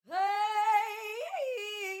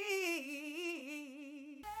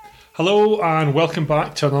Hello and welcome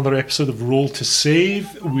back to another episode of Roll to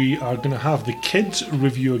Save. We are going to have the kids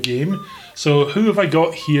review a game. So who have I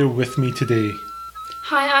got here with me today?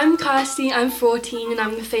 Hi, I'm Kirsty, I'm 14 and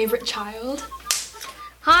I'm the favourite child.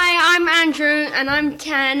 Hi, I'm Andrew and I'm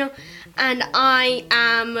 10 and I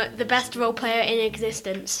am the best role player in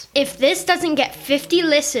existence. If this doesn't get 50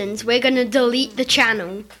 listens, we're going to delete the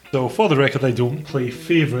channel. So for the record, I don't play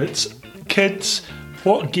favourites. Kids,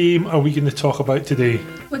 what game are we going to talk about today?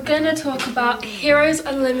 We're going to talk about Heroes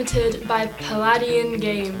Unlimited by Palladium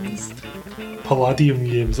Games. Palladium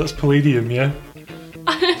Games, that's Palladium, yeah?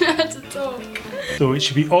 I don't know how to talk. So it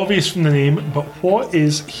should be obvious from the name, but what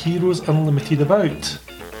is Heroes Unlimited about?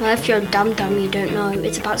 Well, if you're a dum-dum, you don't know.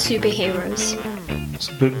 It's about superheroes. It's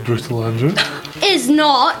a bit brutal, Andrew. Is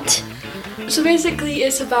not! So basically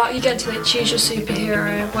it's about, you get to choose your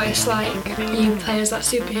superhero, where it's like you play as that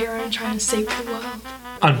superhero and try and save the world.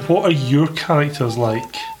 And what are your characters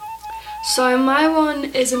like? So my one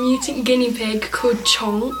is a mutant guinea pig called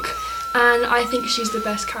Chonk, and I think she's the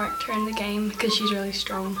best character in the game because she's really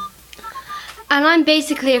strong. And I'm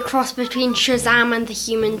basically a cross between Shazam and the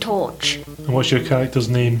Human Torch. And what's your character's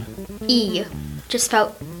name? E. Just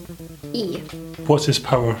spelled E. What's his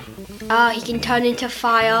power? He can turn into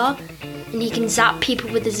fire, and he can zap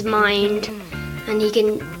people with his mind, and he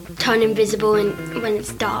can turn invisible when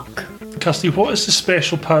it's dark. Kirsty, what is the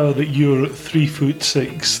special power that your 3'6",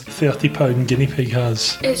 30-pound guinea pig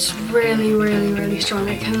has? It's really, really, really strong.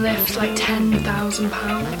 It can lift like 10,000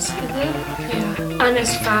 pounds. Is it? Yeah. And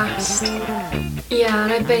it's fast. Yeah,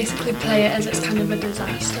 and I basically play it as it's kind of a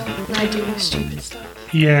disaster. And I do stupid stuff.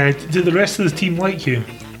 Yeah, do the rest of the team like you?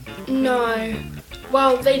 No.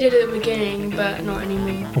 Well, they did at the beginning, but not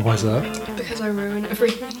anymore. Why is that? Because I ruin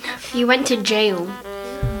everything. You went to jail.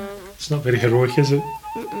 It's not very heroic, is it?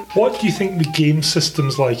 What do you think the game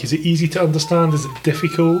system's like? Is it easy to understand? Is it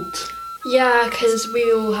difficult? Yeah, because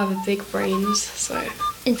we all have big brains, so...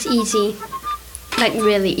 It's easy. Like,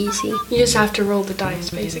 really easy. You just have to roll the dice,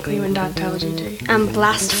 basically, when Dad tells you to. And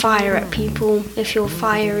blast fire at people if you're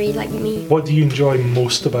fiery like me. What do you enjoy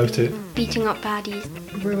most about it? Beating up baddies.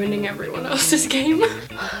 Ruining everyone else's game.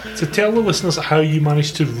 So tell the listeners how you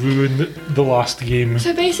managed to ruin the last game.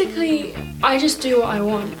 So basically, I just do what I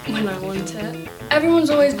want when I want it. Everyone's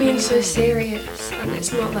always being so serious, and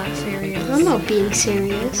it's not that serious. I'm not being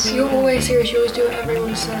serious. You're always serious, you always do what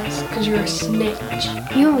everyone says, because you're a snitch.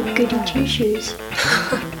 You're goody two-shoes.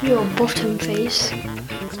 You're a bottom face.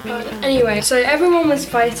 But anyway, so everyone was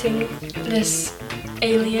fighting this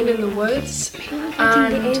alien in the woods,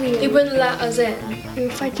 and the alien. they wouldn't let us in. We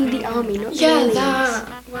were fighting the army, not the Yeah, aliens.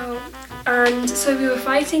 that. Well, and so we were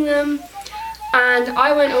fighting them, and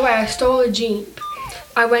I went away, I stole a jeep.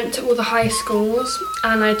 I went to all the high schools,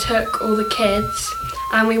 and I took all the kids,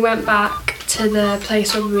 and we went back to the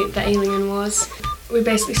place where the alien was. We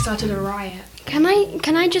basically started a riot. Can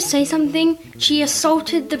I just say something? She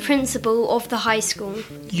assaulted the principal of the high school.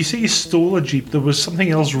 You say you stole a jeep. There was something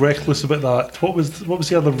else reckless about that. What was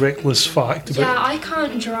the other reckless fact about Yeah, I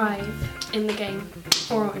can't drive in the game,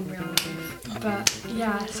 or in real life. But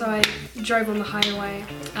yeah, so I drove on the highway,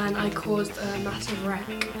 and I caused a massive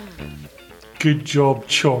wreck. Good job,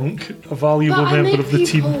 Chonk, a valuable But I member make of the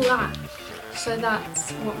people team. laugh, so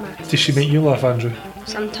that's what matters. Does she make you laugh, Andrew?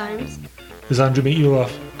 Sometimes. Does Andrew make you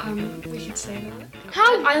laugh? We could say that.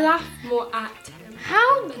 How I laugh more at him.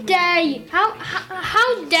 how dare you?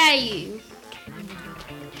 How dare you?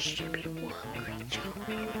 Stupid war creature.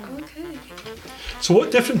 Okay. So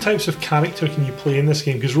what different types of character can you play in this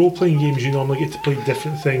game? Because role-playing games, you normally get to play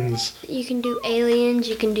different things. You can do aliens,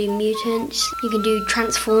 you can do mutants, you can do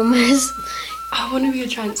transformers. I want to be a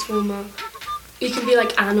transformer. You can be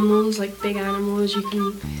like animals, like big animals. You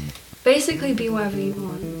can basically be whatever you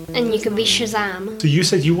want. And you can be Shazam. So you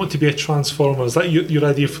said you want to be a transformer. Is that your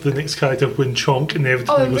idea for the next character when Chonk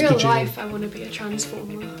inevitably Oh, in goes real to jail? life, I want to be a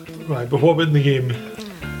transformer. Right, but what about in the game?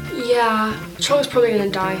 Yeah, Troll's probably gonna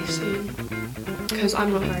die soon because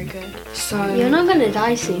I'm not very good. So You're not gonna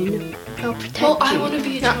die soon. I'll protect Well, you. I want to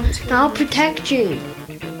be a transformer. I'll protect you.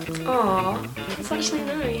 Aw, that's actually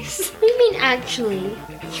nice. What do you mean actually?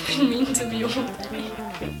 You've been mean to me all day.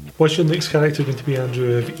 What's your next character going to be,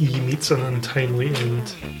 Andrew, if E meets an untimely end?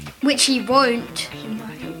 Which he won't.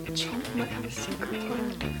 Chomp might have a secret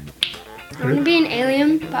plan. I want to be an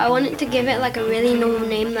alien, but I want it to give it like a really normal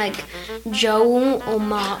name like Joel or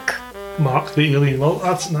Mark. Mark the alien. Well,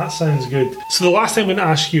 that sounds good. So the last thing I'm going to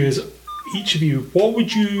ask you is, each of you, what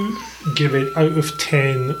would you give it out of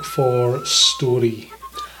 10 for story?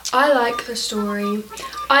 I like the story.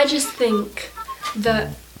 I just think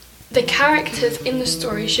that the characters in the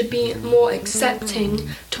story should be more accepting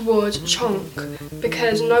towards Chonk,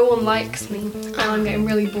 because no one likes me and I'm getting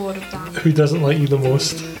really bored of that. Who doesn't like you the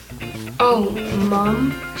most? Oh,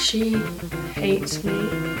 Mum, she hates me.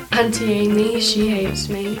 Auntie Amy, she hates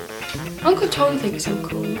me. Uncle Tom thinks I'm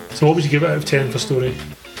cool. So what would you give it out of 10 for story?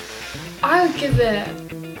 I would give it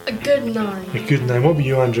a good 9. A good 9. What about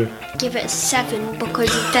you, Andrew? Give it a 7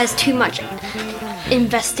 because there's too much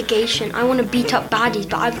investigation. I want to beat up baddies,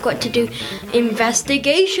 but I've got to do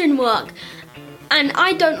investigation work. And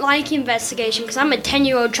I don't like investigation because I'm a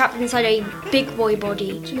 10-year-old trapped inside a big boy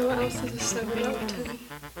body. Do you know what else is a 7 out of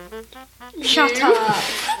 10? Shut up.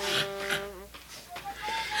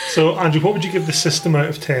 So, Andrew, what would you give the system out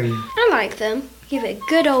of 10? I like them. Give it a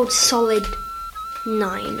good old solid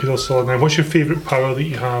 9. Good old solid 9. What's your favourite power that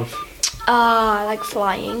you have? I like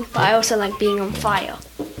flying, but I also like being on fire.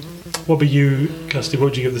 What about you, Kirsty? What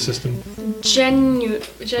would you give the system?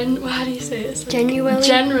 How do you say it? Genuinely?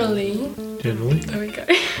 Generally? There we go.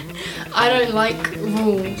 I don't like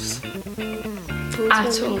rules. Rules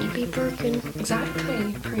At are all. meant to be broken.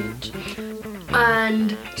 Exactly, preach.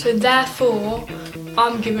 And so therefore,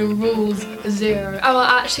 I'm giving rules a 0. Oh, well,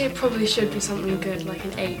 actually, it probably should be something good, like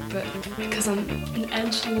an 8, but because I'm an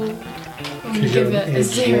edgelord, I'm going to give it a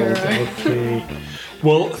 0. Okay.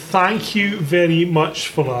 Well, thank you very much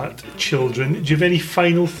for that, children. Do you have any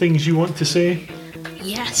final things you want to say?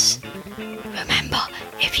 Yes. Remember,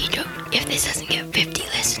 if this doesn't get 50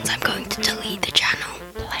 listens, I'm going to delete the channel.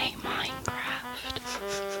 Play Minecraft.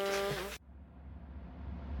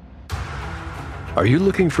 Are you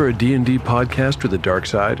looking for a D&D podcast with a dark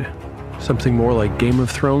side? Something more like Game of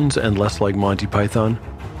Thrones and less like Monty Python?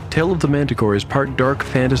 Tale of the Manticore is part dark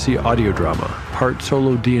fantasy audio drama, part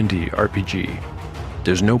solo D&D RPG.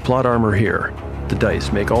 There's no plot armor here. The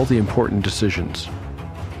dice make all the important decisions.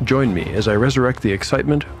 Join me as I resurrect the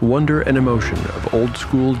excitement, wonder, and emotion of old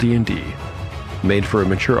school D&D. Made for a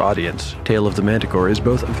mature audience, Tale of the Manticore is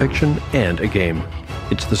both a fiction and a game.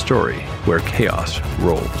 It's the story where chaos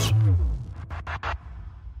rolls.